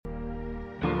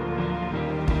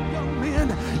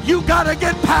You got to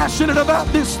get passionate about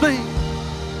this thing.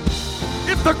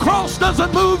 If the cross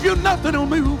doesn't move you, nothing will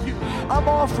move you. I'm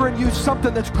offering you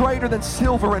something that's greater than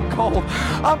silver and gold.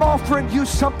 I'm offering you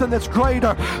something that's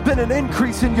greater than an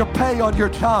increase in your pay on your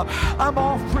job. I'm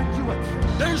offering you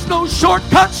There's no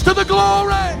shortcuts to the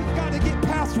glory. We've got to get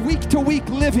past week-to-week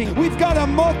living. We've got to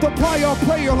multiply our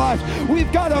prayer life.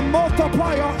 We've got to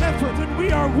multiply our effort. And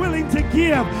we are willing to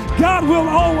give. God will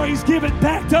always give it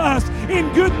back to us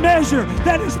in good measure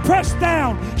that is pressed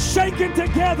down, shaken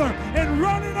together, and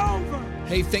running over.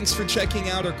 Hey, thanks for checking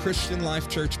out our Christian Life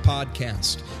Church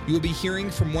podcast. You will be hearing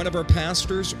from one of our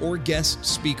pastors or guest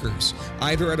speakers,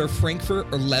 either at our Frankfort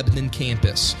or Lebanon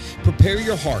campus. Prepare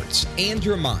your hearts and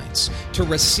your minds to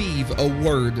receive a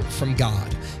word from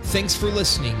God. Thanks for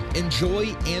listening. Enjoy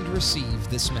and receive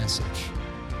this message.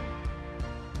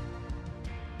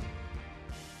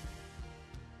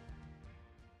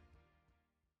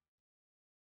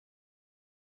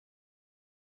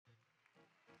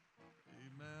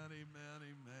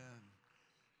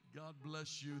 God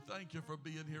bless you. Thank you for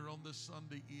being here on this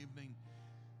Sunday evening.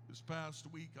 This past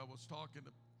week I was talking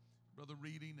to Brother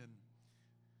Reading, and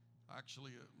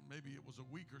actually maybe it was a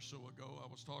week or so ago I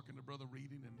was talking to Brother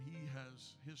Reading, and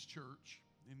his church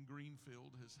in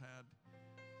Greenfield has had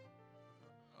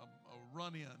a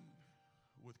run-in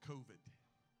with COVID,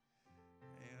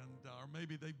 and or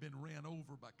maybe they've been ran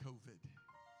over by COVID,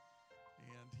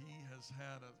 and he has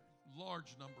had a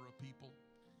large number of people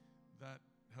that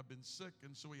have been sick,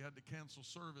 and so he had to cancel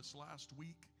service last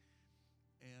week,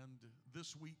 and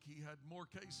this week he had more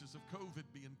cases of COVID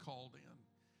being called in,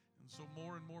 and so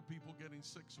more and more people getting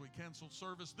sick, so he canceled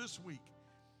service this week.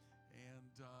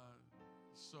 And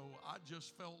so I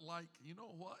just felt like, you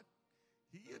know what,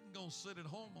 he isn't going to sit at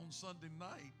home on Sunday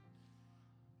night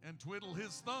and twiddle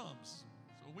his thumbs,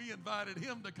 so we invited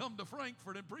him to come to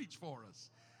Frankfort and preach for us.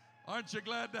 Aren't you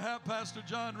glad to have Pastor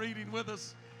John Reading with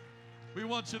us? We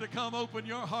want you to come open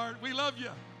your heart. We love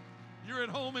you. You're at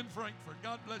home in Frankfort.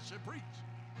 God bless you. Preach.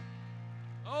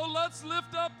 Oh, let's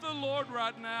lift up the Lord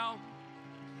right now.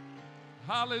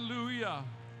 Hallelujah.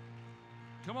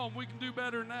 Come on, we can do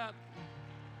better than that.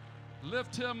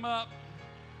 Lift him up.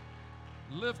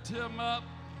 Lift him up.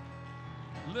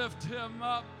 Lift him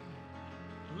up.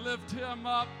 Lift him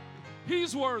up.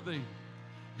 He's worthy.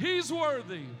 He's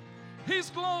worthy. He's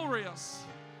glorious.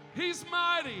 He's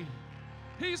mighty.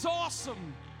 He's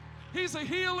awesome. He's a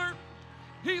healer.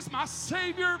 He's my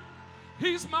Savior.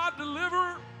 He's my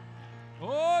deliverer.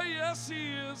 Oh, yes,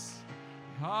 He is.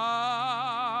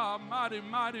 Ah, mighty,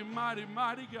 mighty, mighty,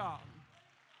 mighty God.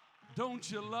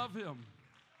 Don't you love Him?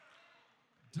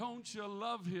 Don't you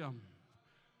love Him?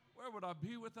 Where would I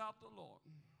be without the Lord?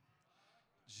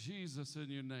 Jesus,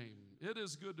 in your name. It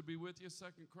is good to be with you.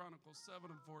 2 Chronicles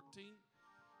 7:14.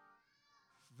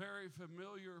 Very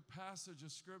familiar passage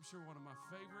of Scripture, one of my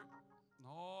favorite in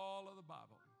all of the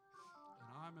Bible. And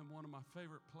I'm in one of my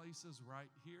favorite places right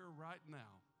here, right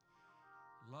now.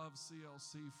 Love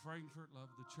CLC Frankfort, love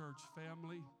the church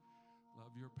family,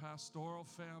 love your pastoral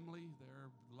family. They're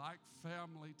like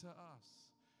family to us.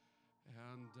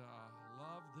 And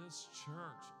love this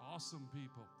church. Awesome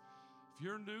people. If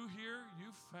you're new here, you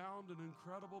found an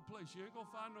incredible place. You ain't going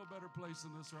to find no better place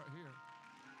than this right here.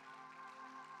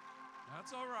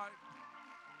 That's all right.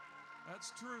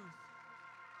 That's truth.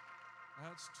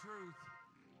 That's truth.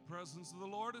 The presence of the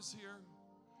Lord is here.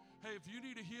 Hey, if you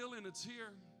need a healing, it's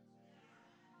here.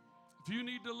 If you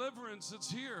need deliverance, it's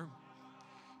here.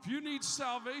 If you need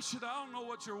salvation, I don't know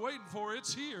what you're waiting for.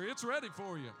 It's here. It's ready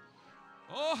for you.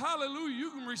 Oh, hallelujah.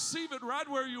 You can receive it right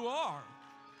where you are.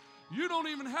 You don't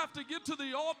even have to get to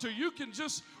the altar. You can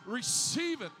just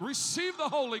receive it. Receive the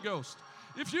Holy Ghost.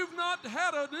 If you've not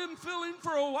had an infilling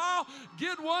for a while,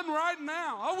 get one right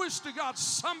now. I wish to God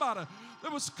somebody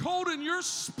that was cold in your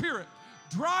spirit,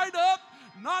 dried up,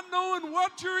 not knowing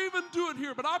what you're even doing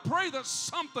here. But I pray that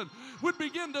something would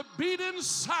begin to beat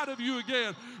inside of you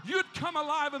again. You'd come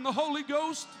alive in the Holy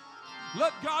Ghost.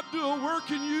 Let God do a work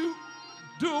in you.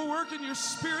 Do a work in your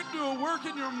spirit. Do a work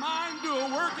in your mind. Do a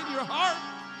work in your heart.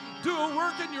 Do a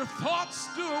work in your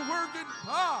thoughts. Do a work in...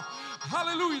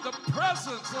 hallelujah. The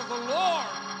presence of the Lord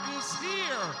is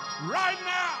here right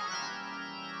now.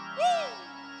 Woo!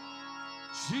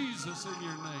 Jesus, in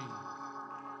your name.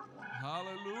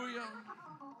 Hallelujah.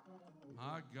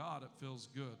 My God, it feels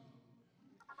good.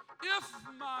 If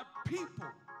my people,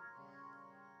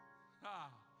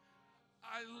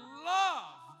 I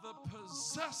love the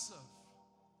possessive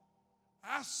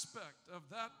aspect of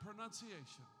that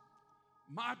pronunciation.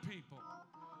 My people,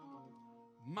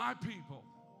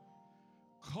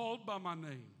 called by my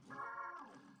name,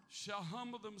 shall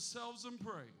humble themselves and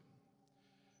pray,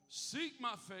 seek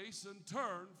my face and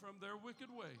turn from their wicked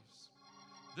ways.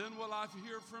 Then will I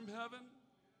hear from heaven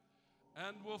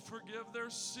and will forgive their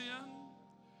sin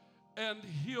and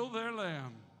heal their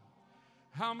land.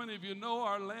 How many of you know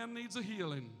our land needs a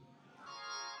healing?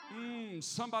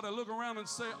 Somebody look around and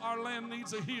say, our land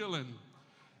needs a healing.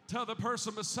 Tell the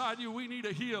person beside you, we need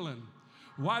a healing.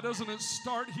 Why doesn't it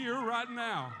start here right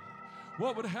now?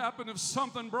 What would happen if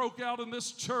something broke out in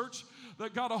this church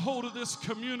that got a hold of this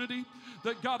community,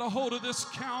 that got a hold of this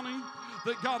county,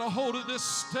 that got a hold of this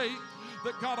state,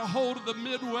 that got a hold of the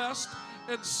Midwest,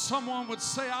 and someone would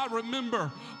say, I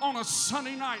remember on a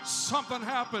Sunday night something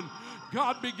happened.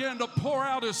 God began to pour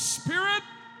out His Spirit.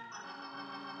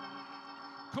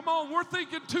 Come on, we're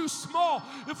thinking too small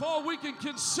if all we can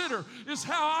consider is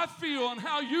how I feel and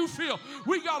how you feel.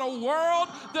 We got a world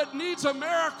that needs a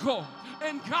miracle,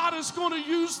 and God is going to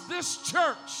use this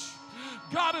church.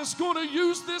 God is going to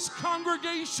use this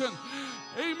congregation.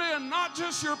 Amen. Not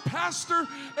just your pastor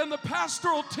and the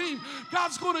pastoral team.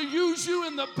 God's going to use you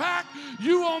in the back,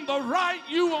 you on the right,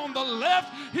 you on the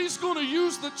left. He's going to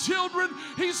use the children.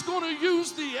 He's going to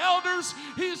use the elders.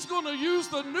 He's going to use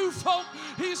the new folk.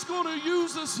 He's going to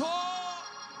use us all.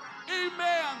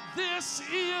 Amen. This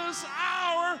is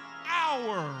our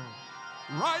hour.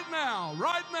 Right now,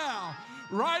 right now,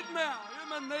 right now.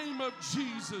 In the name of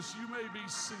Jesus, you may be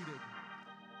seated.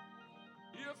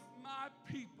 If my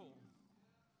people.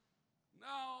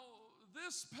 Now,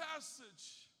 this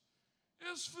passage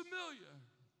is familiar,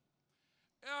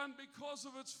 and because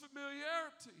of its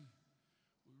familiarity,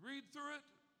 we read through it,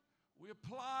 we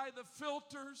apply the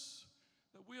filters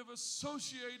that we have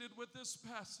associated with this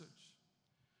passage.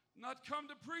 Not come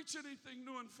to preach anything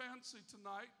new and fancy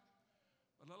tonight,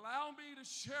 but allow me to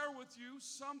share with you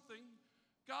something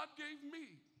God gave me.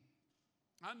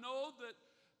 I know that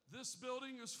this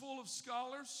building is full of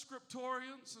scholars,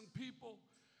 scriptorians, and people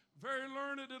very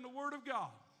learned in the Word of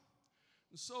God.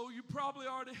 And so you probably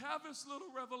already have this little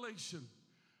revelation.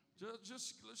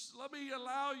 Just let me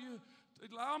allow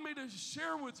me to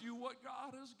share with you what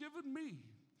God has given me.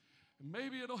 And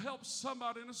maybe it'll help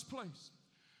somebody in this place.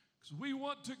 Because we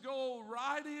want to go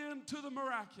right into the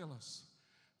miraculous.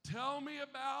 Tell me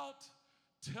about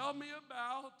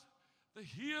the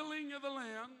healing of the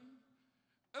land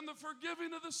and the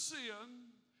forgiving of the sin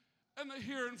and the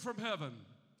hearing from heaven.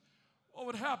 What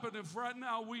would happen if right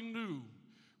now we knew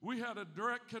we had a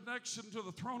direct connection to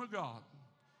the throne of God?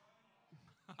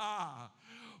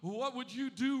 What would you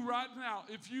do right now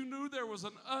if you knew there was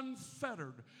an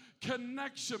unfettered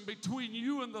connection between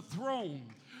you and the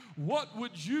throne? What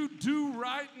would you do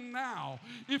right now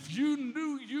if you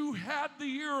knew you had the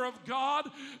ear of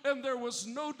God and there was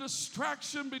no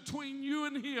distraction between you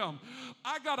and Him?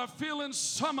 I got a feeling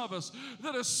some of us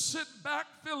that are sit back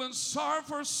feeling sorry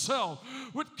for self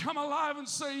would come alive and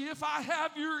say, if I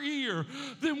have your ear,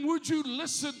 then would you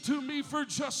listen to me for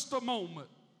just a moment?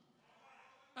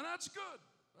 And that's good.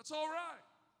 That's all right.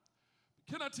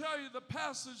 Can I tell you, the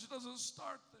passage doesn't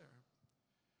start there.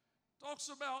 It talks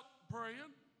about praying,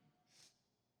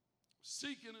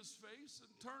 seeking His face, and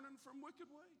turning from wicked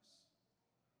ways.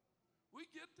 We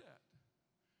get that.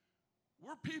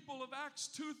 We're people of Acts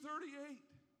 2:38.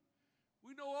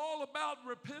 We know all about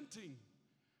repenting.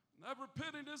 That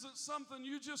repenting isn't something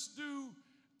you just do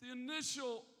the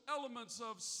initial elements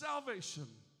of salvation.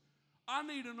 I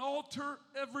need an altar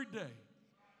every day.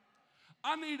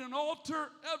 I need an altar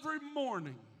every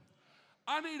morning.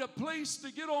 I need a place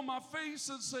to get on my face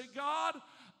and say, God,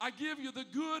 I give you the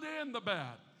good and the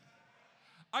bad.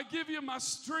 I give you my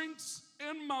strengths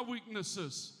and my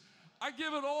weaknesses. I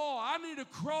give it all. I need to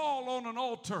crawl on an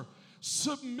altar,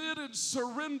 submit and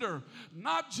surrender,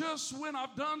 not just when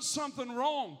I've done something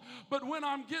wrong, but when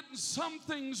I'm getting some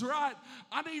things right.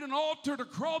 I need an altar to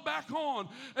crawl back on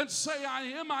and say,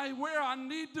 am I where I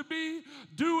need to be,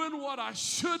 doing what I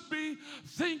should be,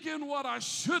 thinking what I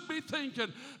should be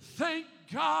thinking. Thank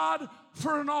God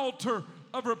for an altar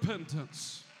of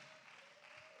repentance.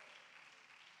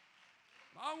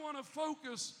 I want to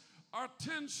focus our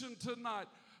attention tonight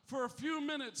for a few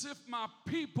minutes. If my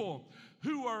people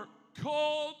who are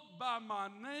called by my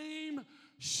name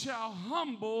shall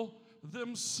humble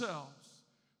themselves.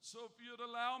 So if you'd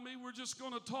allow me, we're just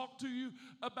going to talk to you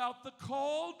about the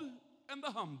called and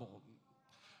the humble.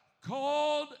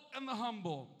 Called and the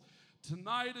humble.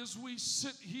 Tonight as we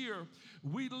sit here,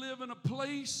 we live in a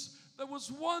place that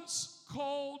was once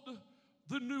called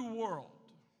the New World.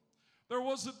 There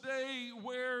was a day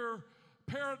where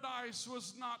paradise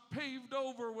was not paved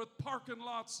over with parking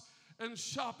lots and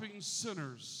shopping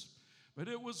centers, but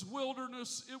it was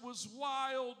wilderness, it was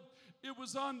wild, it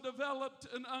was undeveloped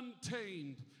and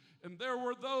untamed. And there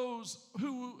were those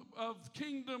who of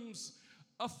kingdoms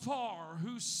afar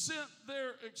who sent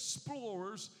their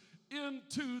explorers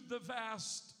into the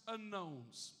vast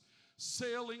unknowns,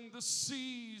 sailing the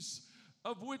seas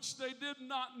of which they did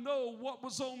not know what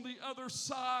was on the other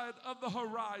side of the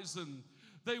horizon.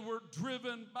 They were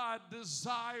driven by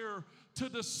desire to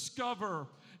discover,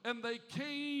 and they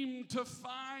came to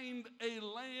find a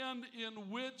land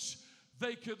in which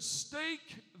they could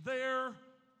stake their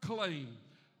claim.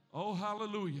 Oh,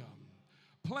 hallelujah.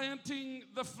 Planting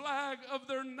the flag of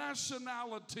their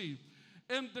nationality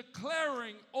and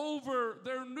declaring over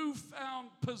their newfound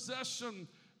possession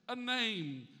a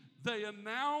name, they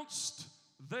announced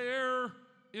their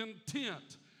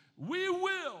intent. We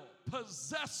will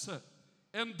possess it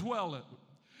and dwell it.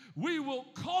 We will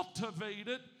cultivate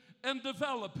it and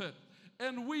develop it.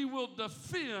 And we will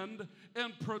defend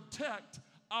and protect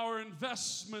our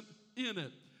investment in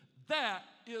it. That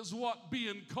is what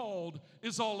being called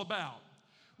is all about.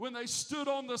 When they stood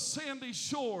on the sandy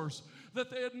shores that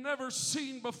they had never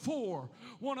seen before,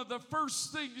 one of the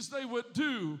first things they would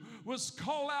do was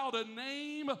call out a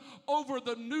name over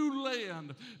the new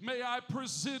land. May I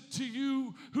present to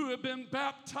you who have been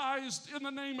baptized in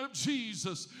the name of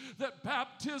Jesus, that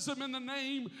baptism in the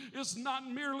name is not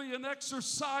merely an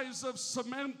exercise of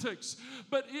semantics,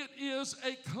 but it is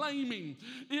a claiming.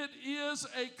 It is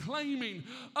a claiming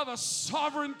of a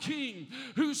sovereign king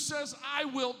who says, I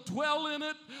will dwell in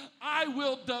it, I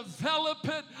will develop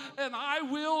it, and I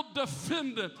will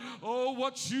defend it. Oh,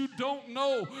 what you don't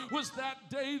know was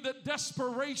that day that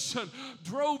desperation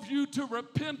drove you to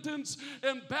repentance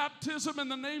and baptism in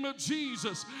the name of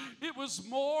Jesus. It was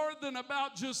more than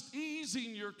about just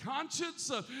easing your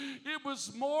conscience. It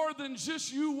was more than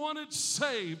just you wanted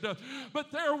saved.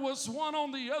 But there was one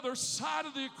on the other side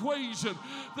of the equation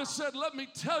that said, let me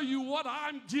tell you what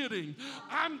I'm getting.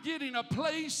 I'm getting a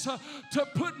place to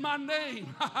put my name.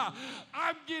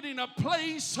 I'm getting a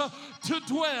place to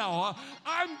dwell.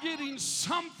 I'm getting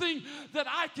something that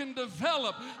I can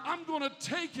develop. I'm going to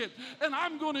take it and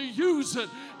I'm going to use it.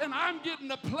 And I'm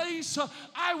getting a place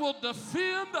I will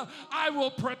defend, I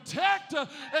will protect,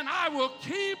 and I will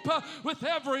keep with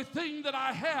everything that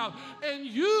I have. And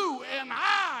you and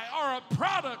I are a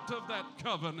product of that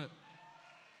covenant.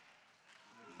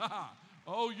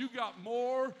 Oh, you got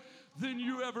more than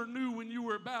you ever knew when you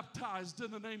were baptized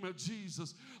in the name of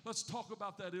Jesus. Let's talk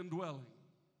about that indwelling.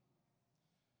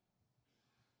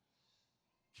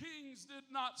 Kings did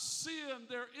not send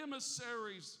their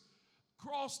emissaries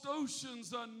crossed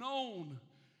oceans unknown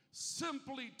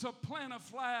simply to plant a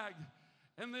flag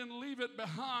and then leave it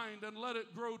behind and let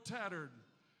it grow tattered.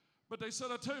 But they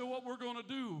said, I'll tell you what we're going to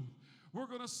do. We're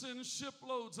going to send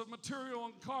shiploads of material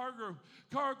and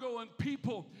cargo and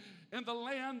people, and the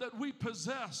land that we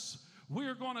possess, we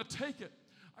are going to take it.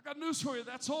 I got news for you.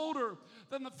 That's older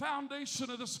than the foundation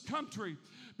of this country,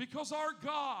 because our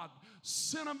God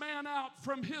sent a man out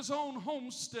from his own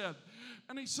homestead.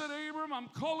 And he said, Abram, I'm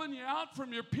calling you out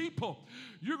from your people.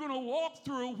 You're going to walk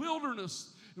through a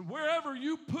wilderness. And wherever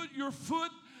you put your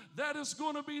foot, that is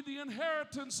going to be the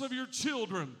inheritance of your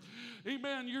children.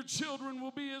 Amen. Your children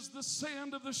will be as the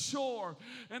sand of the shore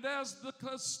and as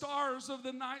the stars of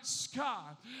the night sky.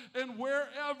 And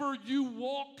wherever you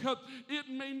walk, it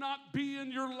may not be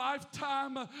in your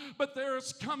lifetime, but there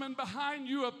is coming behind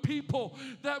you a people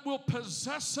that will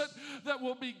possess it, that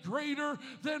will be greater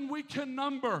than we can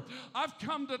number. I've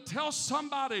come to tell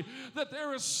somebody that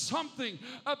there is something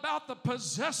about the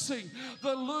possessing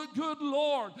the good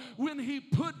Lord. When he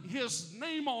put his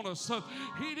name on us,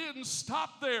 he didn't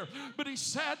stop there, but he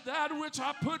said, that which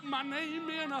I put my name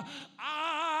in,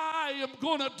 I am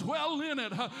going to dwell in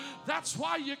it. That's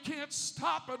why you can't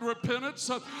stop at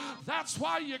repentance. That's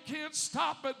why you can't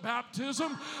stop at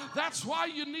baptism. That's why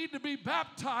you need to be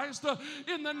baptized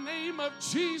in the name of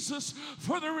Jesus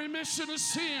for the remission of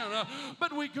sin.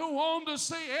 But we go on to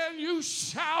say, and you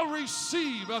shall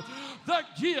receive the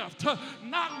gift.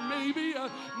 Not maybe,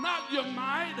 not you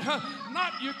might,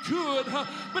 not you could,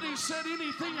 but he said,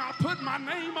 anything I put my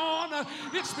name on,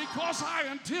 it's because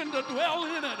I intend to dwell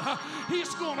in it.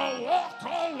 He's going to walk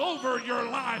all over your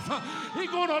life. He's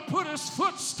going to put his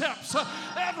footsteps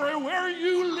everywhere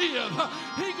you live.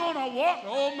 He's going to walk,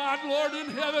 oh my Lord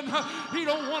in heaven. He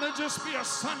don't want to just be a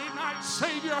Sunday night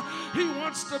Savior. He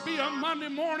wants to be a Monday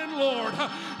morning Lord.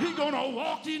 He's going to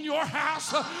walk in your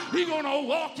house. He's going to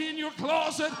walk in your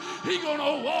closet. He's going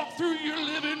to walk through your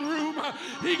living room.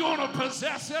 He's going to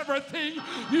possess everything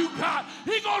you got.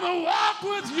 He's going to walk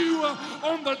with you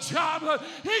on the job.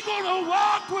 He's going to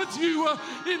walk with you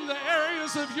in the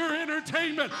areas of your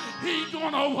entertainment. He's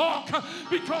going to walk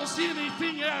because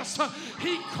anything else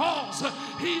he calls,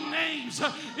 he names,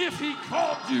 if He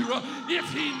called you,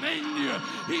 if He named you,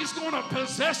 He's going to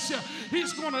possess you.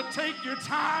 He's going to take your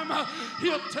time.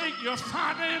 He'll take your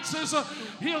finances.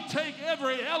 He'll take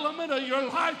every element of your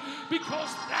life,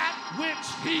 because that which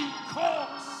He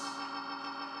calls,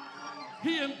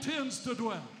 He intends to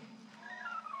dwell.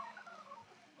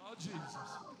 Oh, Jesus.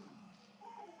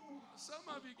 Some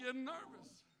of you getting nervous.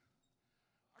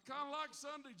 I kind of like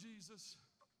Sunday, Jesus.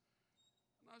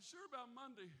 Not sure about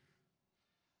Monday,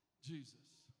 Jesus.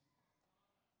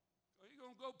 Are you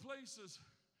going to go places,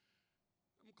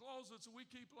 them closets that we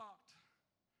keep locked?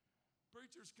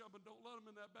 Preachers coming, don't let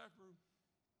them in that back room.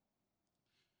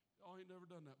 Y'all ain't never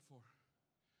done that before.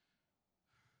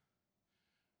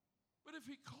 But if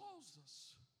He calls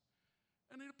us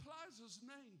and He applies His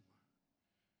name,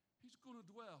 He's going to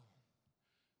dwell.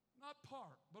 Not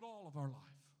part, but all of our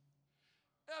life.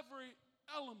 Every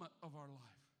element of our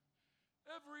life.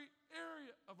 Every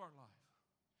area of our life.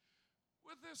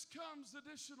 With this comes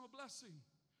additional blessing,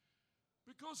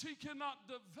 because He cannot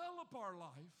develop our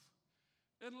life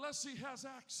unless He has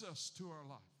access to our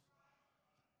life.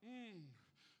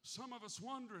 Some of us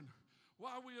wondering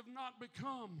why we have not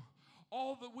become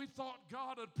all that we thought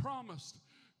God had promised.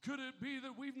 Could it be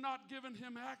that we've not given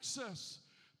Him access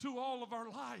to all of our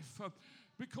life?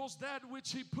 Because that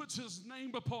which He puts His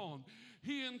name upon,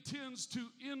 He intends to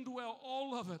indwell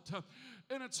all of it.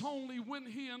 And it's only when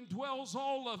He indwells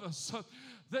all of us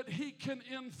that He can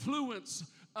influence,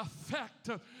 affect,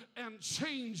 and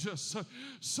change us.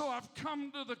 So I've come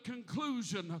to the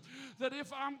conclusion that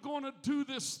if I'm going to do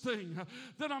this thing,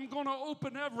 that I'm going to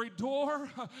open every door,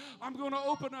 I'm going to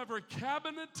open every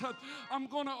cabinet, I'm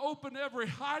going to open every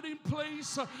hiding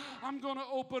place, I'm going to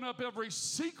open up every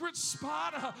secret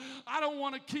spot. I don't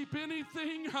want to keep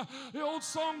anything. The old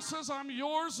song says, I'm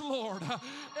yours, Lord.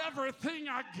 Everything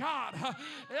I got,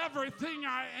 everything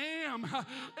I am,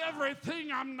 everything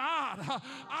I'm not,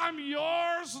 I'm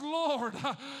yours, Lord.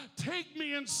 Take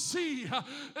me and see.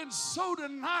 And so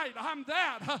tonight, I'm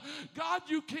that. God,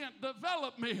 you can't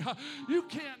develop me. You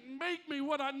can't make me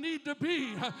what I need to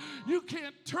be. You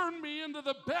can't turn me into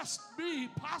the best me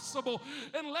possible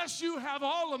unless you have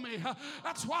all of me.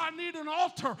 That's why I need an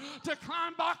altar to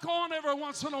climb back on every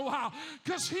once in a while,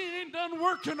 because He ain't done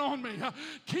working on me.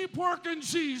 Keep working,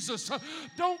 Jesus.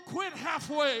 Don't quit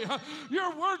halfway.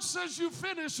 Your word says you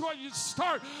finish what you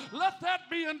start. Let that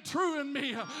be true in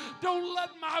me. Don't let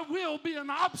my will be an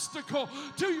obstacle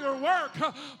to your work,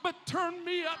 but turn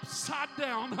me upside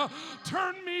down.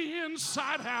 Turn me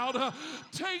inside out.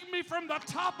 Take me from the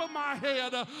top of my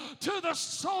head to the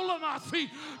sole of my feet,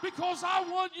 because I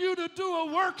want you to do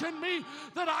a work in me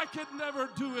that I could never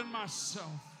do in myself.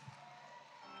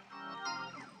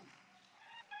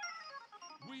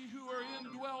 We who are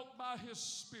indwelt by His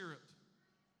Spirit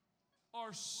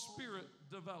are Spirit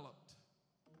developed.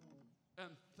 And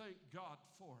thank God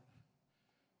for it.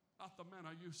 Not the man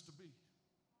I used to be.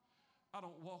 I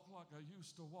don't walk like I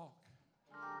used to walk.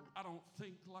 I don't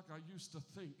think like I used to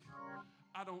think.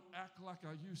 I don't act like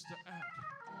I used to act.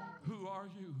 Who are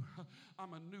you?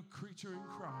 I'm a new creature in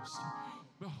Christ.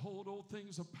 Behold, old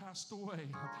things have passed away.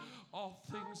 All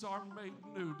things are made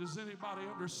new. Does anybody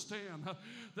understand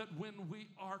that when we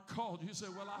are called, you say,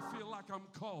 well, I feel like I'm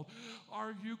called.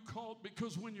 Are you called?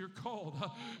 Because when you're called,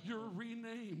 you're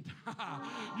renamed.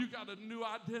 You got a new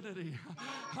identity.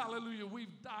 Hallelujah.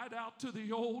 We've died out to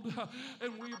the old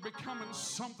and we're becoming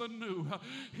something new.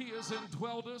 He has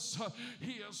indwelled us.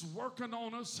 He is working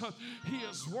on us. He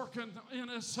is working in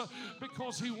us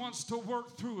because He wants to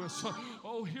work through us.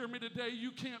 Oh, hear me today.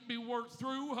 You can't be worked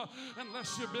through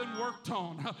unless you've been worked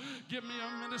on. Give me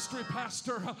a ministry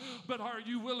pastor, but are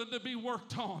you willing to be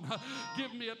worked on?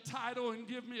 Give me a title and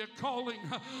give me a calling,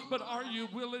 but are you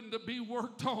willing to be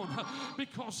worked on?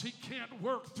 Because He can't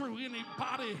work through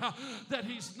anybody that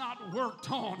He's not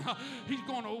worked on. He's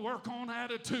going to work on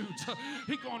attitudes.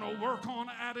 He's going to work on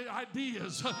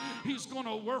ideas. He's going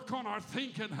to work on our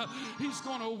thinking. He's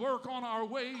going to work on our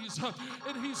ways,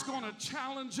 and He's going to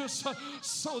challenge us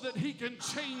so that He can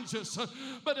change us.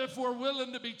 But if we're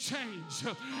willing to be changed,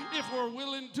 if we're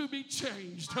willing to be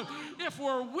changed, if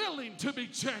we're willing to be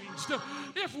changed,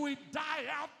 if we die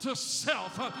out to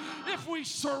self, if we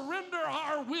surrender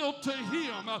our will to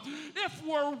Him, if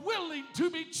we're willing to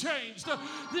be changed,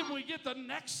 then we get the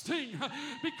next thing.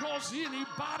 Because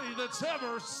anybody that's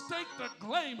ever staked a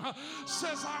claim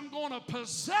says, I'm going to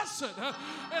possess it,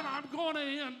 and I'm going to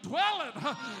indwell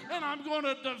it, and I'm going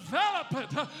to develop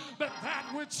it. But that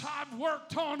which I've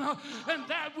worked on and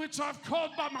that which I've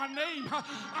called by my name,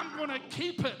 I'm going to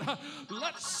keep it.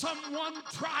 Let someone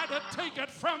try to take it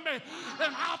from me,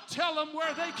 and I'll tell them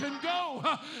where they can go.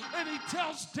 And he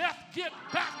tells death, get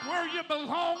back where you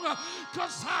belong,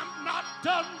 because I'm not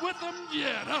done with them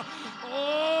yet.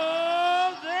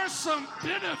 Oh, there's some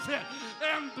benefit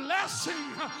and blessing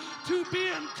to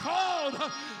being called.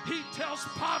 He tells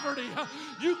poverty,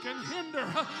 you can hinder,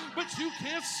 but you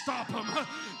can't stop them.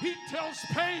 He tells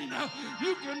pain,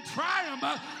 you can try them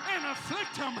and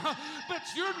afflict them, but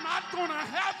you're not going to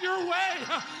have your way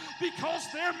because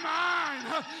they're mine,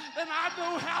 and I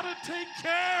know how to take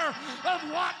care of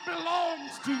what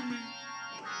belongs to me.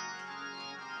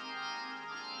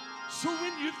 So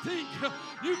when you think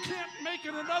you can't make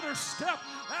it another step,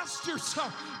 ask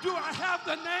yourself, do I have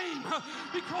the name?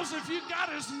 Because if you got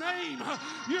his name,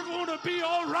 you're going to be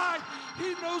all right.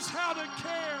 He knows how to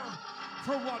care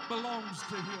for what belongs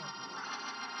to him.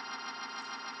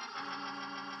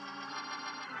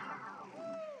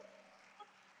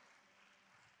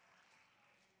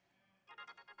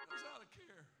 Knows how to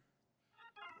care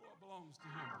for what belongs to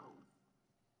him.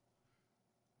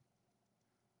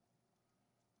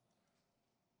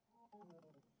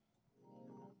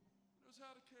 Knows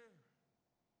how to care.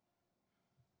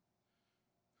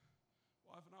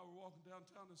 Wife and I were walking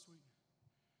downtown this week.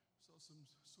 Saw some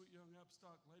sweet young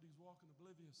upstart ladies walking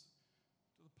oblivious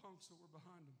to the punks that were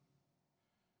behind them.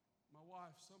 My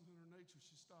wife, something in her nature,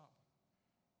 she stopped.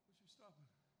 What's she stopping?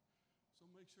 So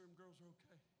make sure them girls are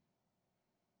okay.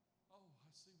 Oh,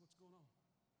 I see what's going on.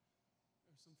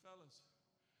 There's some fellas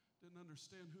didn't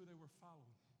understand who they were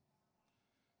following.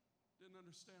 Didn't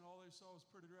understand. All they saw was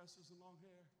pretty dresses and long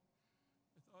hair.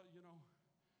 They thought,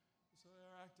 so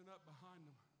they're acting up behind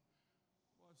them.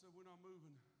 The wife said, we're not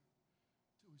moving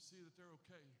till we see that they're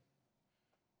okay.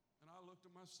 And I looked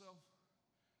at myself,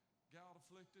 gout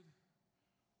afflicted,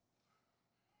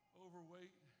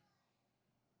 overweight,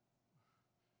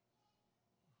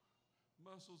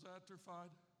 muscles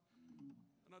atrophied.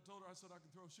 And I told her, I said, I can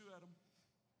throw a shoe at them.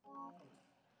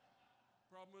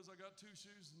 Problem is, I got 2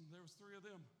 shoes and there was 3 of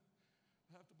them.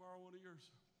 I have to borrow one of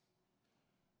yours.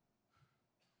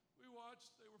 We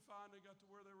watched. They were fine. They got to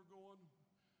where they were going,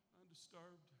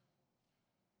 undisturbed.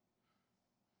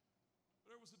 But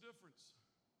there was a difference.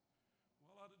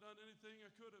 Well, I'd have done anything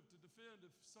I could have to defend if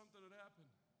something had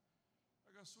happened.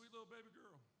 I got a sweet little baby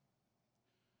girl.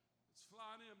 It's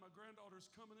flying in. My granddaughter's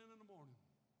coming in the morning.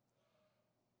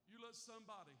 You let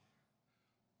somebody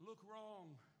look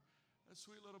wrong, that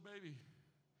sweet little baby.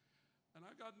 And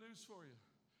I got news for you.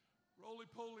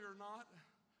 Roly-poly or not,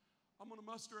 I'm going to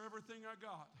muster everything I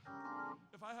got.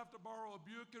 If I have to borrow a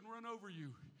Buick and run over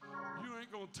you, you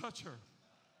ain't going to touch her.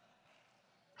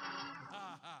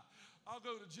 I'll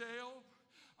go to jail.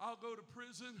 I'll go to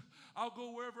prison. I'll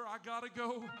go wherever I got to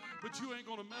go, but you ain't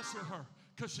going to mess with her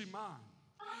because she's mine.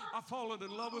 I've fallen in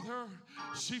love with her.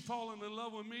 She's fallen in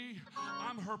love with me.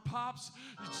 I'm her pops.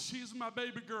 She's my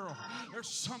baby girl. There's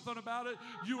something about it.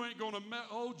 You ain't going to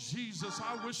oh, Jesus,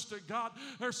 I wish to God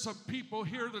there's some people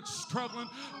here that's struggling.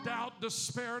 Doubt,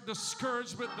 despair,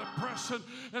 discouragement, depression,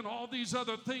 and all these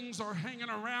other things are hanging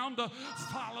around,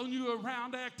 following you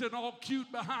around, acting all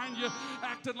cute behind you,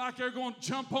 acting like they're going to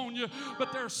jump on you.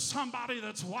 But there's somebody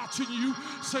that's watching you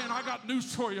saying, I got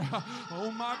news for you.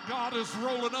 Oh, my God is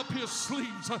rolling up his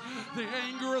sleeves. The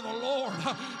anger of the Lord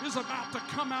is about to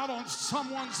come out on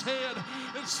someone's head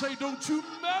and say, don't you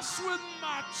mess with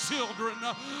my children.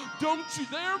 Don't you?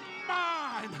 They're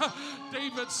mine.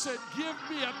 David said, give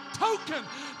me a token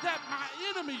that my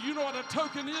enemy, you know what a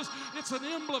token is? It's an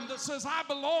emblem that says, I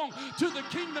belong to the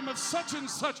kingdom of such and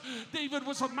such. David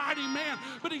was a mighty man,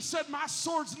 but he said, my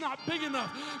sword's not big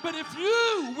enough. But if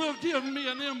you will give me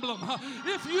an emblem,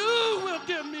 if you will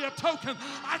give me a token,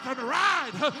 I can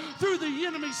ride through the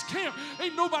enemy's camp.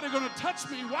 Ain't nobody going to touch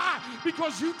me. Why?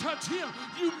 Because you touch him.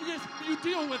 You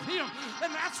deal with him.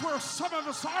 And that's where some of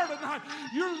us are tonight.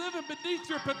 You're living beneath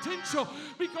your potential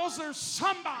because there's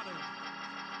somebody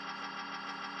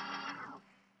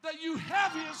that you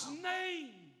have his name.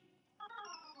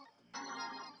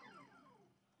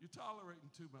 You're tolerating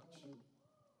too much. I'm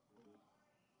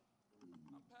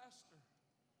pastor.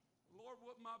 The Lord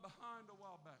whooped my behind a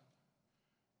while back.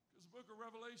 Because the book of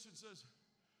Revelation says,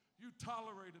 you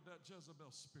tolerated that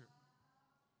Jezebel spirit.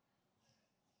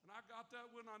 And I got that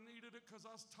when I needed it because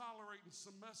I was tolerating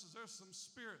some messes. There's some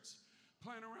spirits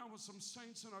playing around with some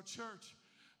saints in our church.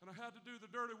 And I had to do the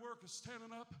dirty work of standing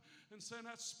up and saying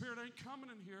that spirit ain't coming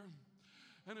in here.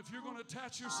 And if you're going to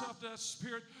attach yourself to that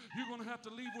spirit, you're going to have to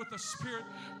leave with the spirit,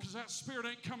 because that spirit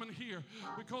ain't coming here.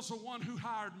 Because the one who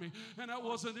hired me, and that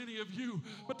wasn't any of you,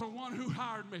 but the one who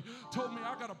hired me told me,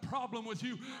 I got a problem with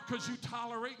you because you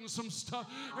tolerating some stuff.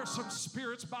 There's some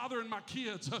spirits bothering my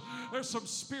kids. There's some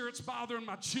spirits bothering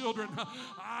my children.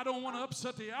 I don't want to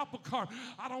upset the apple cart.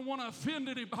 I don't want to offend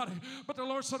anybody. But the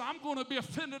Lord said, I'm going to be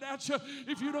offended at you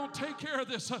if you don't take care of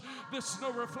this. This is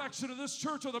no reflection of this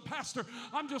church or the pastor.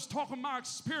 I'm just talking my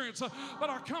experience. But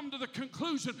I come to the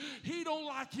conclusion, he don't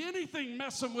like anything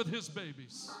messing with his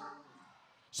babies.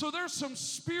 So there's some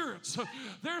spirits,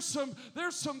 there's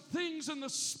some things in the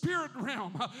spirit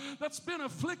realm that's been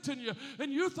afflicting you,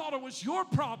 and you thought it was your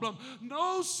problem.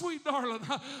 No, sweet darling,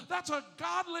 that's a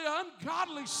godly,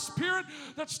 ungodly spirit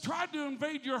that's tried to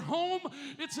invade your home.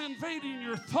 It's invading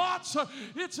your thoughts.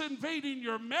 It's invading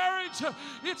your marriage.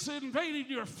 It's invading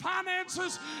your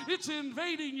finances. It's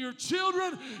invading your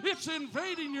children. It's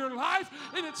invading your life,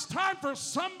 and it's time for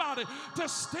somebody to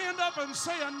stand up and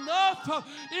say, enough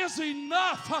is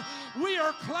enough. We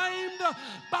are claimed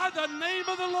by the name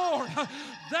of the Lord.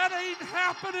 That ain't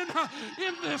happening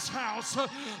in this house.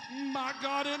 My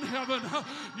God in heaven,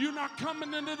 you're not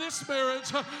coming into this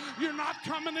marriage. You're not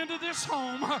coming into this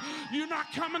home. You're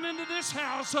not coming into this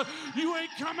house. You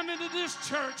ain't coming into this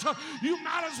church. You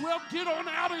might as well get on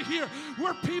out of here.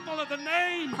 We're people of the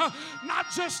name,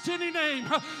 not just any name,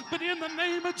 but in the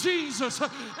name of Jesus.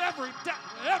 Every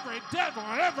devil,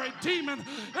 every demon,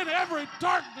 and every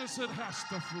darkness, it has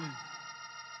to flee.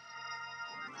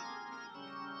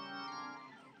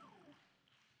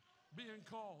 Being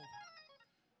called.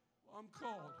 I'm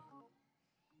called.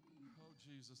 Oh,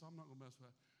 Jesus, I'm not going to mess with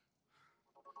that.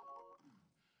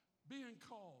 Being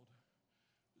called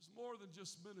is more than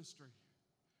just ministry.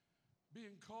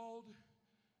 Being called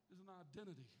is an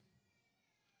identity.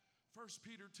 1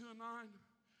 Peter 2:9,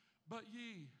 but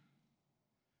ye.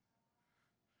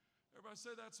 Everybody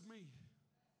say, that's me.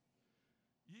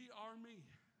 Ye are me.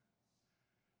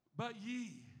 But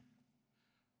ye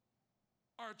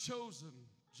are a chosen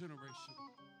generation,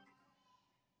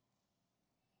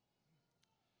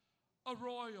 a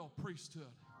royal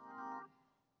priesthood,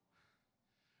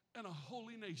 and a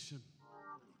holy nation.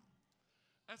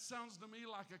 That sounds to me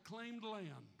like a claimed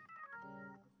land.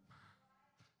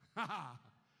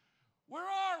 Where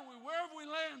are we? Where have we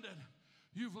landed?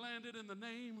 You've landed in the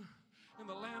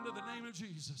land of the name of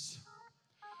Jesus.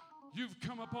 You've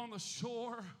come upon the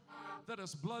shore that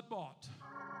is blood bought,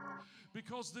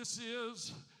 because this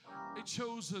is a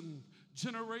chosen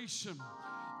generation.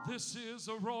 This is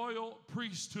a royal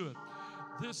priesthood.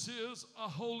 This is a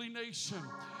holy nation.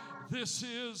 This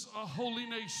is a holy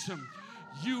nation.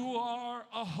 You are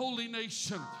a holy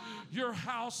nation. Your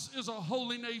house is a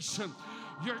holy nation.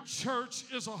 Your church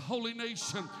is a holy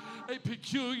nation. A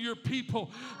peculiar people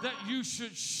that you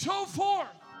should show forth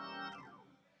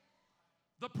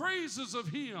the praises of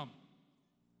him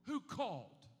who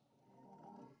called.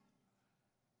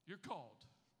 You're called.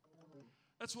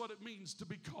 That's what it means to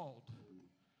be called.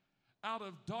 Out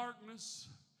of darkness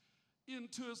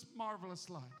into his marvelous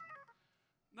light.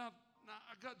 Now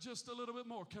I got just a little bit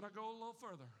more. Can I go a little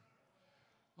further?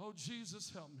 Oh,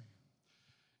 Jesus, help me.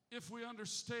 If we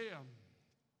understand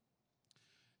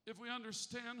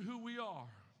who we are,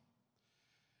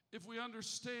 if we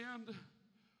understand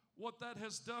what that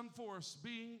has done for us,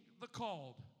 being the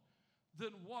called,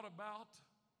 then what about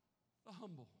the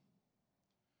humble?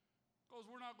 Because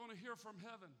we're not going to hear from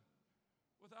heaven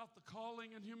without the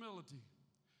calling and humility.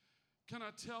 Can I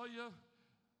tell you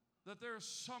that there's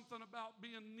something about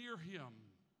being near him,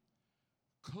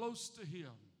 close to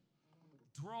him,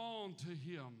 drawn to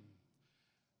him,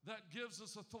 that gives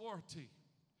us authority.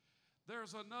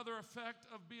 There's another effect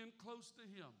of being close to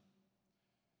him,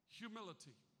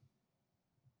 humility.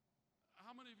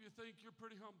 How many of you think you're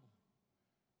pretty humble?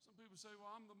 Some people say,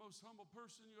 well, I'm the most humble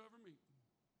person you ever meet.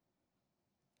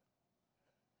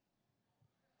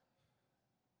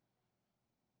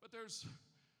 But there's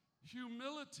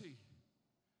humility.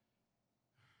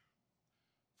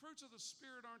 Fruits of the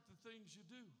Spirit aren't the things you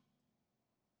do.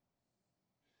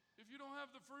 If you don't have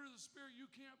the fruit of the Spirit, you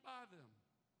can't buy them.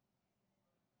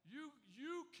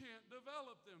 You can't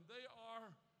develop them. They are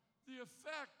the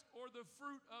effect or the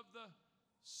fruit of the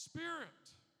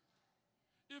Spirit.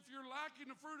 If you're lacking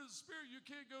the fruit of the Spirit, you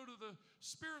can't go to the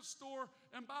Spirit store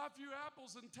and buy a few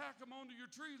apples and tack them onto your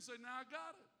tree and say, now I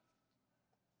got it.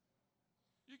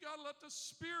 You got to let the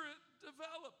Spirit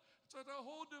develop. It's like the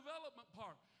whole development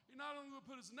part. He's not only going to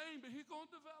put his name, but he's going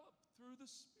to develop through the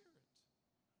Spirit.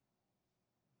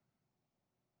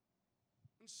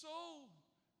 And so,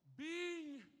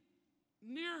 being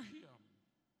near him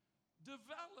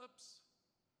develops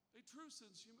A true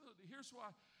sense of humility. Here's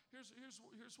why I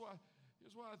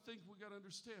think we got to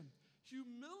understand.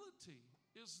 Humility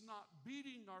is not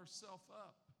beating ourselves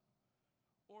up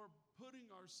or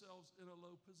putting ourselves in a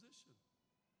low position.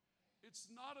 It's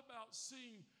not about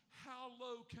seeing how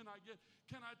low can I get.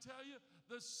 Can I tell you,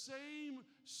 the same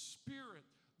spirit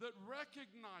that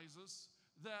recognizes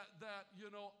that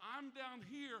I'm down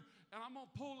here and I'm going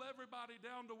to pull everybody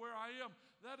down to where I am,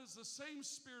 that is the same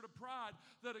spirit of pride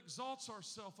that exalts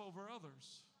ourselves over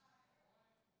others.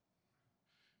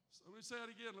 So let me say it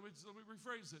again. Let me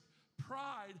rephrase it.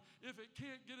 Pride, if it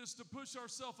can't get us to push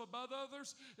ourselves above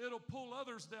others, it'll pull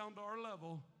others down to our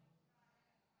level.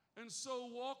 And so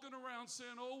walking around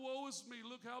saying, oh, woe is me,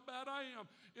 look how bad I am.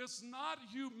 It's not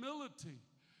humility.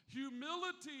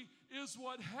 Humility is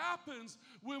what happens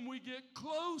when we get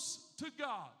close to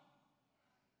God.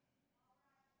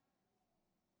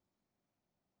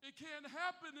 It can't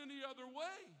happen any other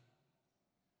way.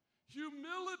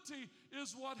 Humility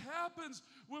is what happens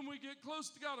when we get close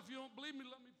to God. If you don't believe me,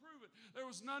 let me prove it. There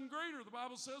was none greater, the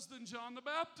Bible says, than John the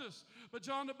Baptist. But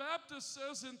John the Baptist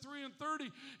says in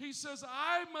 3:30, he says,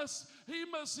 he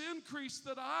must increase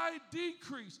that I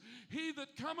decrease. He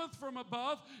that cometh from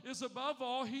above is above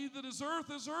all. He that is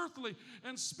earthly,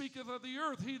 and speaketh of the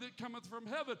earth. He that cometh from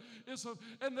heaven is of,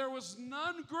 and there was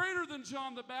none greater than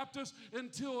John the Baptist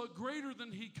until a greater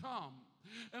than he come.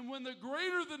 And when the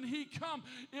greater than he come,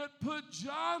 it put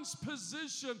John's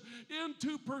position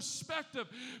into perspective.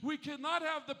 We cannot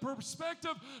have the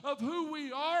perspective of who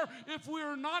we are if we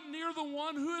are not near the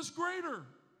one who is greater.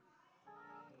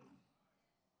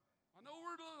 I know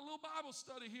we're doing a little Bible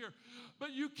study here,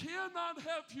 but you cannot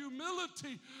have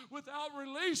humility without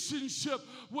relationship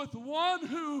with one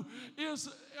who is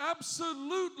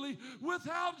absolutely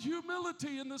without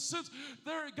humility, in the sense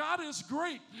that God is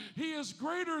great. He is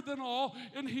greater than all,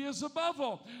 and he is above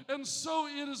all. And so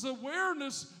it is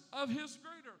awareness of his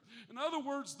greater. In other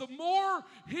words, the more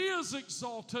he is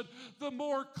exalted, the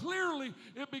more clearly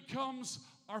it becomes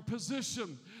our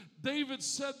position. David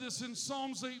said this in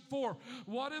Psalms 8:4.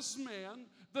 What is man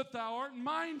that thou art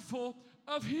mindful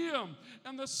of him,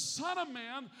 and the Son of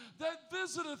Man that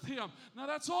visiteth him? Now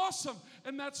that's awesome,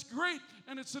 and that's great,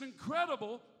 and it's an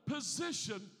incredible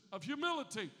position of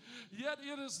humility. Yet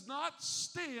it does not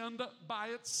stand by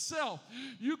itself.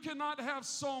 You cannot have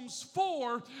Psalms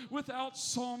 4 without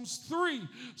Psalms 3.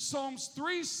 Psalms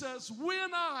 3 says,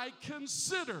 when I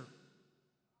consider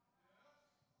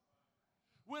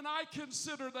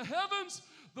the heavens,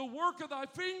 the work of thy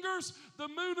fingers, the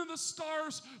moon and the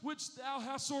stars which thou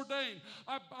hast ordained.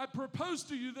 I propose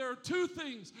to you, there are two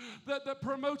things that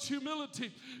promote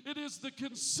humility. It is the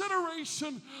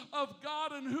consideration of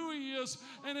God and who he is,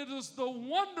 and it is the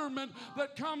wonderment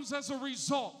that comes as a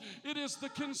result. It is the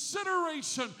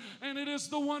consideration and it is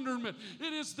the wonderment.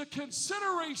 It is the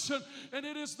consideration and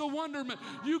it is the wonderment.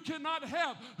 You cannot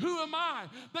have, who am I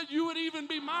that you would even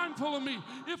be mindful of me,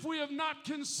 if we have not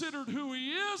considered who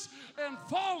he is and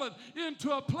fallen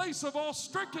into a place of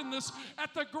awe-strickenness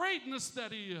at the greatness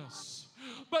that he is.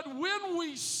 But when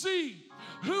we see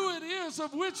who it is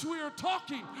of which we are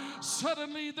talking,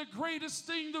 suddenly the greatest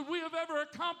thing that we have ever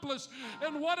accomplished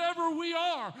and whatever we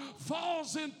are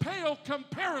falls in pale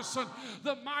comparison.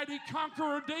 The mighty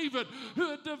conqueror David, who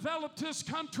had developed his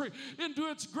country into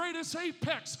its greatest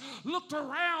apex, looked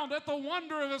around at the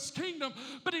wonder of his kingdom,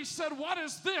 but he said, what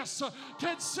is this?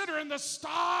 Considering the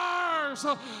stars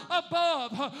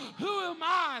above, who am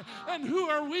I and who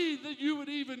are we that you would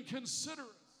even consider us?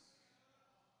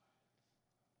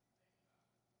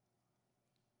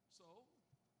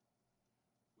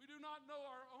 Not know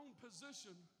our own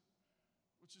position,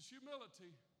 which is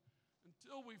humility,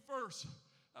 until we first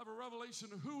have a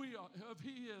revelation of who he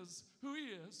is,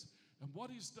 and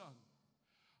what he's done.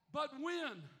 But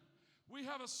when we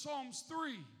have a Psalms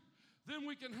 3, then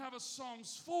we can have a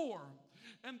Psalms 4,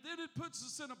 and then it puts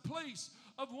us in a place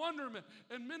of wonderment.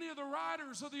 And many of the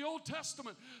writers of the Old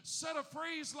Testament said a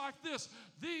phrase like this: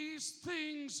 these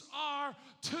things are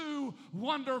too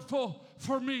wonderful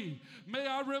for me. May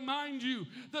I remind you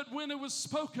that when it was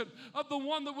spoken of the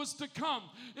one that was to come,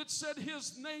 it said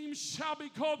his name shall be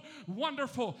called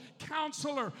Wonderful,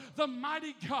 Counselor, the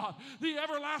Mighty God, the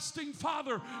Everlasting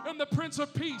Father, and the Prince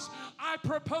of Peace. I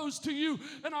propose to you,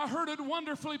 and I heard it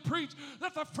wonderfully preached,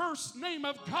 that the first name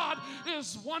of God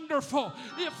is wonderful.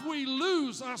 If we lose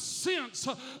lose a sense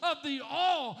of the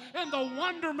awe and the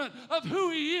wonderment of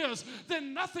who He is,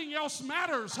 then nothing else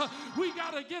matters. We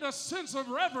got to get a sense of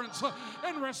reverence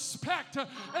and respect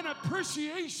and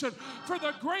appreciation for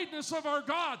the greatness of our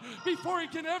God before He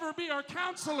can ever be our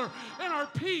counselor and our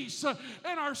peace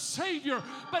and our Savior.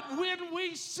 But when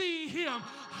we see Him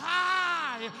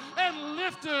high and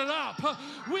lifted up,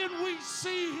 when we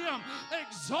see Him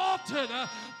exalted,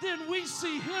 then we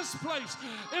see His place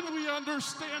and we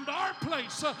understand our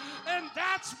place, and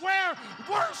that's where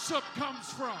worship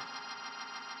comes from.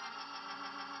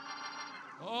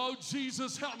 Oh,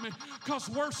 Jesus, help me, because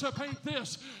worship ain't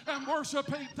this and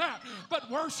worship ain't that, but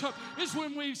worship is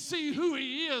when we see who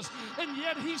He is, and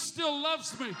yet He still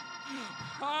loves me.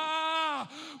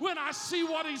 When I see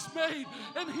what He's made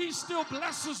and He still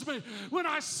blesses me, when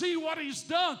I see what He's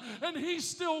done and He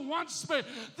still wants me,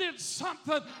 then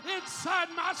something inside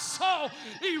my soul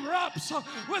erupts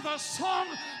with a song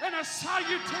and a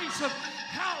salutation.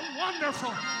 How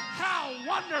wonderful, how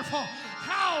wonderful,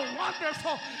 how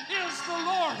wonderful is the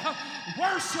Lord.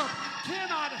 Worship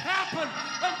cannot happen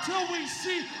until we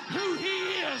see who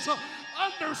He is,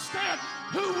 understand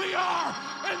who we are,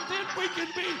 and then we can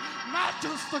be not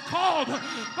just the called,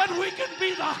 but we can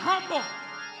be the humble.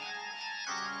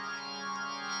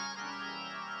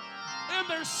 And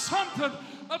there's something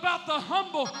about the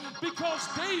humble, because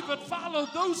David followed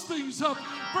those things up.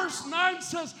 Verse 9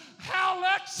 says, how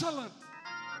excellent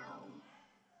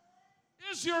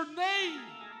is your name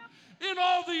in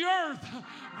all the earth.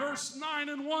 Verse 9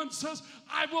 and 1 says,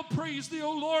 I will praise thee,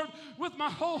 O Lord, with my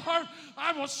whole heart.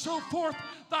 I will show forth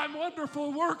thy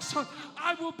wonderful works.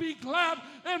 I will be glad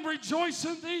and rejoice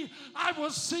in thee. I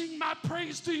will sing my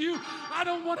praise to you. I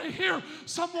don't want to hear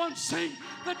someone sing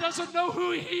that doesn't know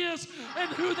who He is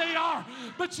and who they are.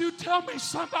 But you tell me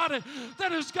somebody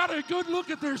that has got a good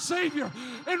look at their Savior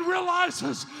and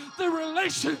realizes the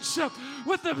relationship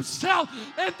with themselves,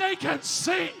 and they can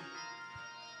sing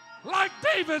like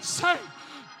David sang.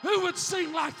 Who would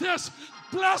sing like this?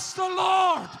 Bless the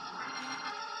Lord.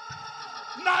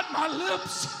 Not my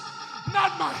lips,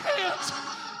 not my hands,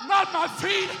 not my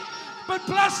feet, but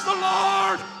bless the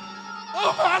Lord,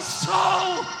 oh my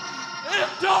soul,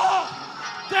 and all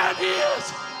that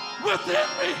is within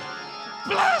me.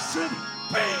 Blessed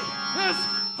be His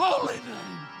holy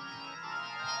name.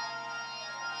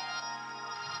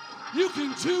 You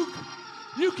can juke,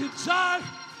 you can jive,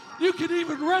 you can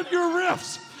even run your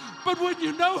riffs, but when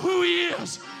you know who He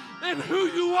is and who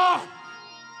you are,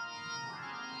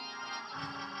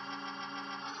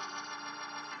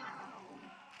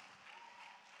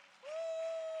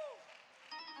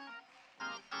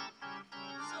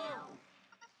 so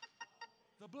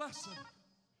the blessed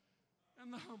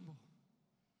and the humble,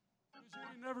 because you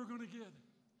ain't never going to get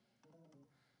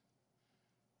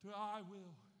to I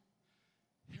will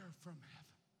hear from heaven,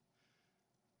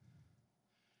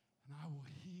 and I will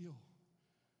heal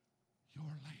your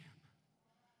land.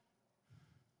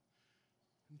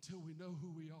 Until we know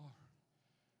who we are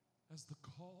as the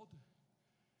called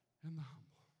and the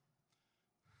humble.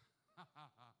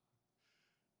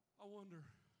 I wonder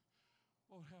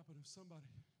what would happen if somebody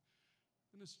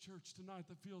in this church tonight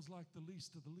that feels like the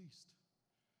least of the least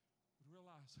would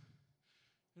realize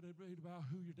it ain't about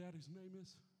who your daddy's name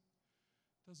is.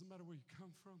 Doesn't matter where you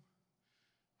come from,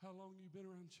 how long you've been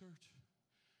around church,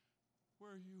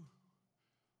 where you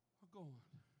are going,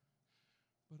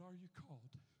 but are you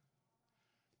called?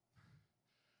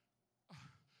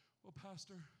 Well,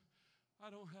 Pastor,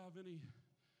 I don't have any,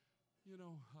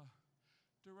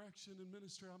 direction in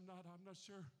ministry. I'm not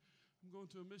sure. I'm going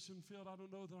to a mission field. I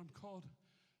don't know that I'm called.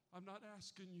 I'm not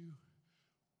asking you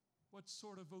what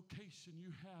sort of vocation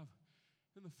you have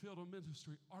in the field of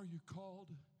ministry. Are you called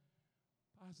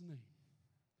by His name?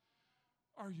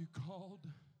 Are you called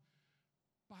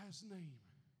by His name?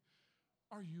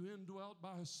 Are you indwelt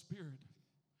by His Spirit?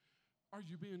 Are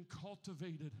you being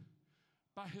cultivated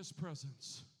by His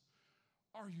presence?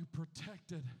 Are you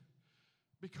protected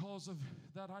because of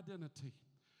that identity?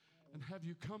 And have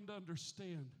you come to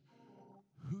understand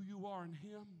who you are in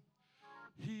Him?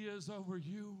 He is over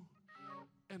you.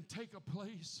 And take a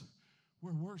place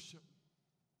where worship.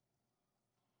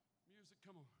 Music,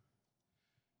 come on.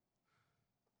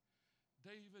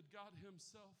 David got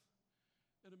himself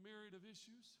in a myriad of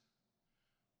issues,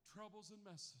 troubles, and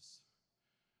messes,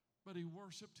 but he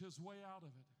worshiped his way out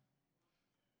of it.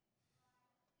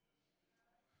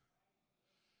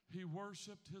 He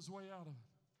worshiped his way out of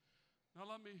it. Now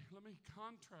let me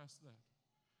contrast that.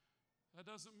 That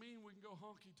doesn't mean we can go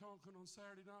honky-tonkin' on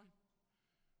Saturday night,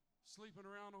 sleeping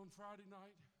around on Friday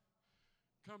night,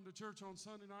 come to church on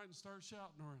Sunday night and start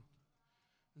shouting around.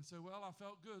 and say, well, I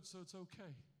felt good, so it's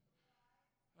okay.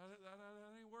 That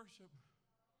ain't worship.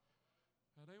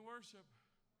 That ain't worship.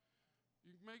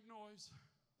 You can make noise.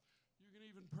 You can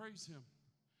even praise him.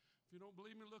 If you don't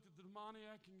believe me, look at the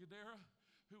demoniac in Gadara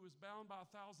who was bound by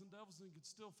 1,000 devils and could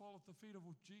still fall at the feet of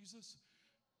Jesus.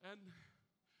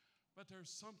 But there's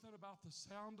something about the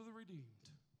sound of the redeemed.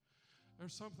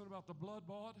 There's something about the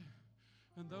blood-bought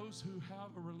and those who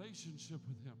have a relationship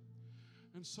with him.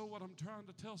 And so what I'm trying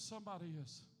to tell somebody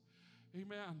is,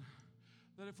 amen,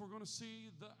 that if we're going to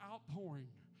see the outpouring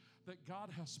that God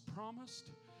has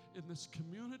promised in this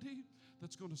community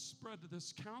that's going to spread to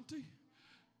this county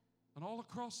and all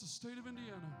across the state of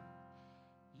Indiana,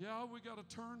 yeah, we got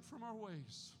to turn from our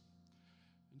ways.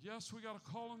 And yes, we got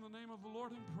to call on the name of the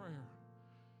Lord in prayer.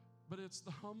 But it's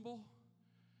the humble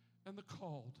and the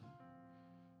called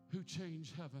who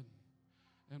change heaven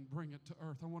and bring it to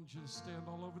earth. I want you to stand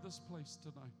all over this place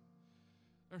tonight.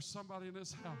 There's somebody in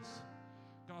this house.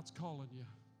 God's calling you.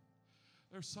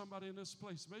 There's somebody in this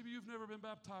place. Maybe you've never been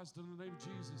baptized in the name of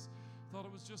Jesus. Thought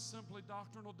it was just simply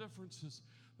doctrinal differences,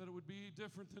 that it would be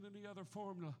different than any other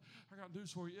formula. I got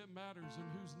news for you. It matters in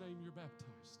whose name you're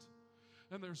baptized.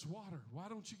 And there's water. Why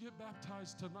don't you get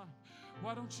baptized tonight?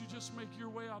 Why don't you just make your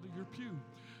way out of your pew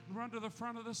and run to the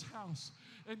front of this house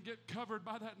and get covered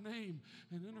by that name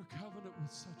and enter covenant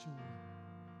with such a one?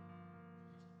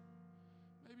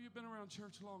 Maybe you've been around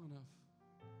church long enough.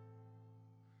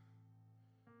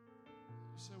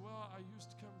 You say, well, I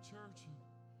used to come to church and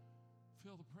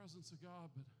feel the presence of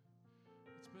God, but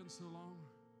it's been so long.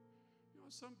 You know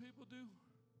what some people do?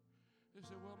 They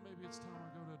say, well, maybe it's time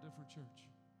I go to a different church.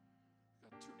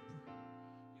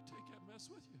 You take that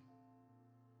mess with you.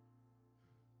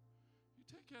 You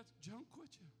take that junk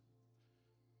with you.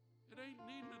 It ain't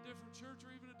needing a different church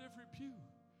or even a different pew.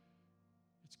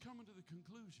 It's coming to the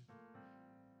conclusion.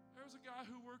 There's a guy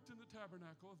who worked in the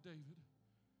tabernacle of David.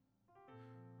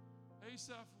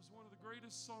 Asaph was one of the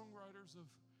greatest songwriters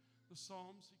of the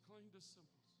Psalms. He claimed as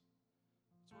cymbals.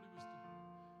 That's what he was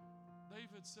doing.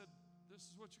 David said, this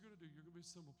is what you're going to do. You're going to be a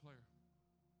cymbal player.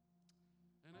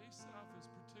 And Asaph is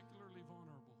particularly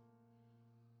vulnerable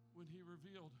when he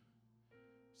revealed.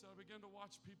 He said, I began to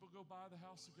watch people go by the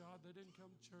house of God. They didn't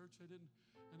come to church. And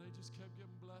they just kept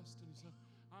getting blessed. And he said,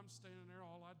 I'm standing there.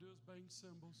 All I do is bang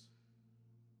cymbals.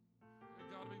 There's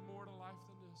got to be more to life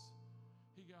than this.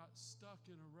 He got stuck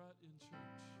in a rut in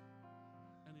church.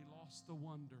 And he lost the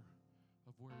wonder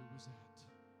of where he was at.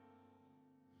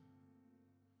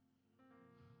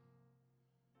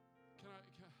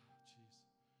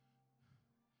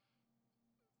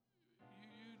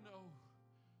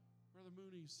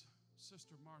 Mooney's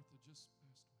sister Martha just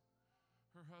passed away.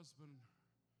 Her husband,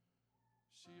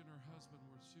 she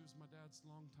was my dad's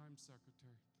longtime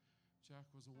secretary. Jack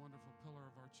was a wonderful pillar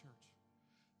of our church.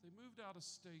 They moved out of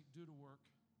state due to work,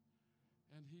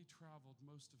 and he traveled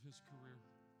most of his career.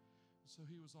 So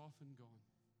he was often gone.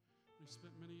 He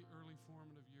spent many early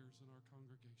formative years in our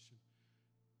congregation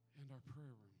and our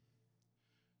prayer room.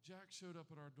 Jack showed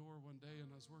up at our door one day, and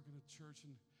I was working at church,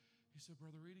 and he said,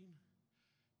 Brother Reading,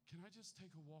 can I just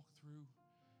take a walk through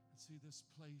and see this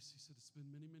place? He said, it's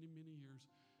been many, many, many years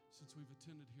since we've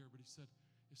attended here, but he said,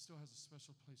 it still has a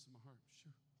special place in my heart.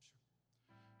 Sure.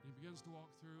 And he begins to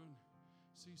walk through and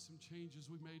see some changes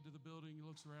we made to the building. He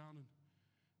looks around, and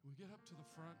we get up to the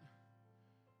front,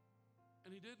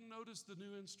 and he didn't notice the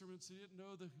new instruments. He didn't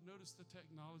notice the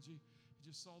technology. He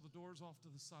just saw the doors off to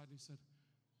the side, and he said,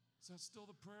 is that still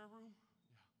the prayer room?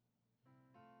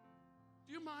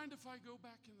 Do you mind if I go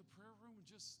back in the prayer room and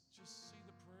just see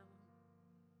the prayer room?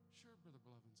 Sure, Brother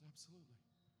Blevins, absolutely.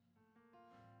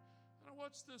 And I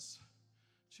watched this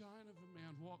giant of a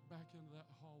man walk back into that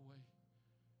hallway.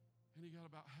 And he got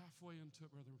about halfway into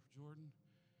it, Brother Jordan,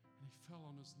 and he fell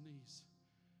on his knees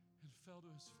and fell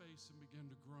to his face and began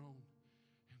to groan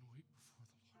and weep before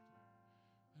the Lord.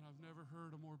 And I've never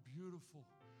heard a more beautiful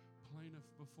plaintiff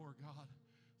before God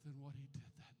than what he did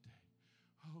that day.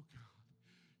 Oh, God.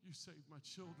 You saved my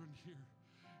children here.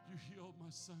 You healed my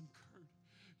son, Kurt.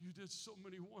 You did so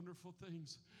many wonderful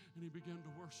things. And he began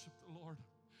to worship the Lord.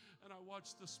 And I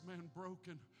watched this man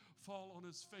broken fall on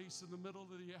his face in the middle of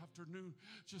the afternoon,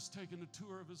 just taking a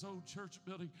tour of his own church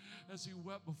building as he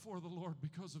wept before the Lord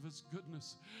because of his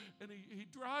goodness. And he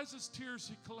dries his tears,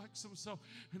 he collects himself,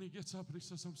 and he gets up and he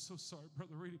says, I'm so sorry,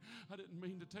 Brother Reading. I didn't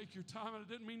mean to take your time, and I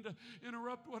didn't mean to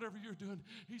interrupt whatever you're doing.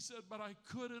 He said, but I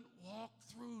couldn't walk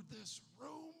through this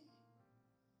room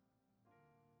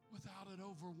without it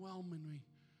overwhelming me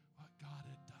what God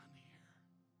had done here.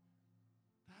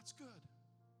 That's good.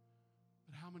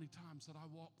 But how many times that I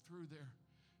walked through there,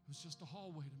 it was just a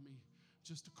hallway to me.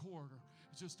 just a corridor.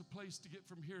 It's just a place to get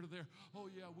from here to there. Oh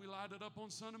yeah, we light it up on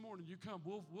Sunday morning. You come,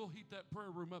 we'll heat that prayer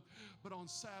room up. But on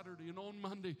Saturday and on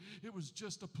Monday, it was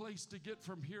just a place to get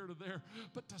from here to there.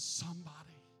 But to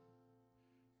somebody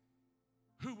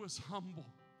who was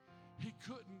humble, he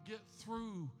couldn't get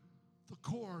through the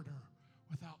corridor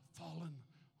without falling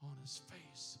on his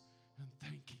face and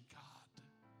thanking God.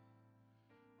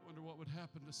 I wonder what would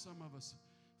happen to some of us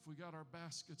if we got our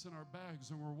baskets and our bags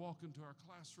and we're walking to our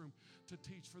classroom to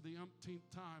teach for the umpteenth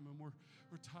time, and we're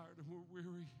tired and we're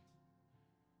weary,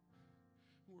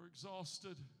 we're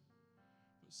exhausted,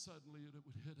 but suddenly it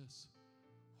would hit us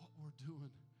what we're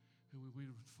doing, and we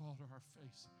would fall to our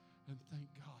face and thank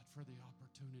God for the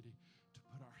opportunity to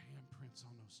put our handprints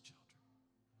on those children.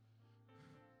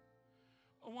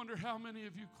 I wonder how many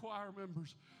of you choir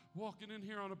members walking in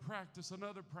here on a practice,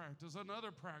 another practice, another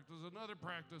practice, another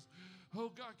practice. Oh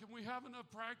God, can we have enough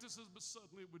practices? But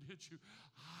suddenly it would hit you.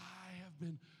 I have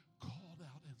been called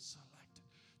out and selected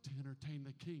to entertain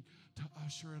the King, to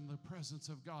usher in the presence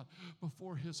of God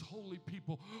before His holy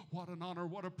people. What an honor,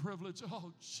 what a privilege.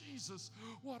 Oh Jesus,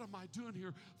 what am I doing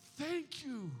here? Thank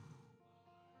you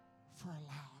for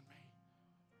allowing me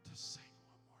to sing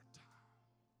one more time.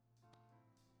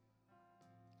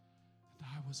 And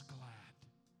I was glad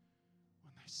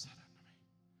when they said unto me,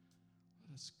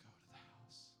 let us go to the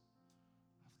house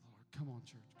of the Lord. Come on,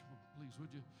 church. Come on, please.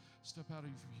 Would you step out of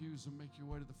your pews and make your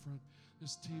way to the front?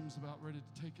 This team's about ready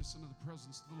to take us into the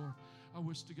presence of the Lord. I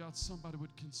wish to God somebody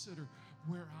would consider,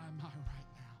 where am I right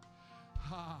now?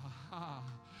 Ha, ha.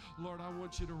 Lord, I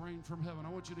want you to rain from heaven. I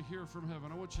want you to hear from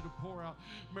heaven. I want you to pour out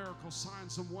miracles,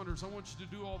 signs, and wonders. I want you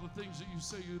to do all the things that you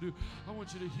say you do. I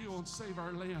want you to heal and save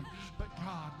our land. But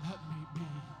God, let me be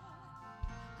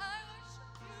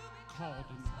called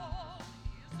in.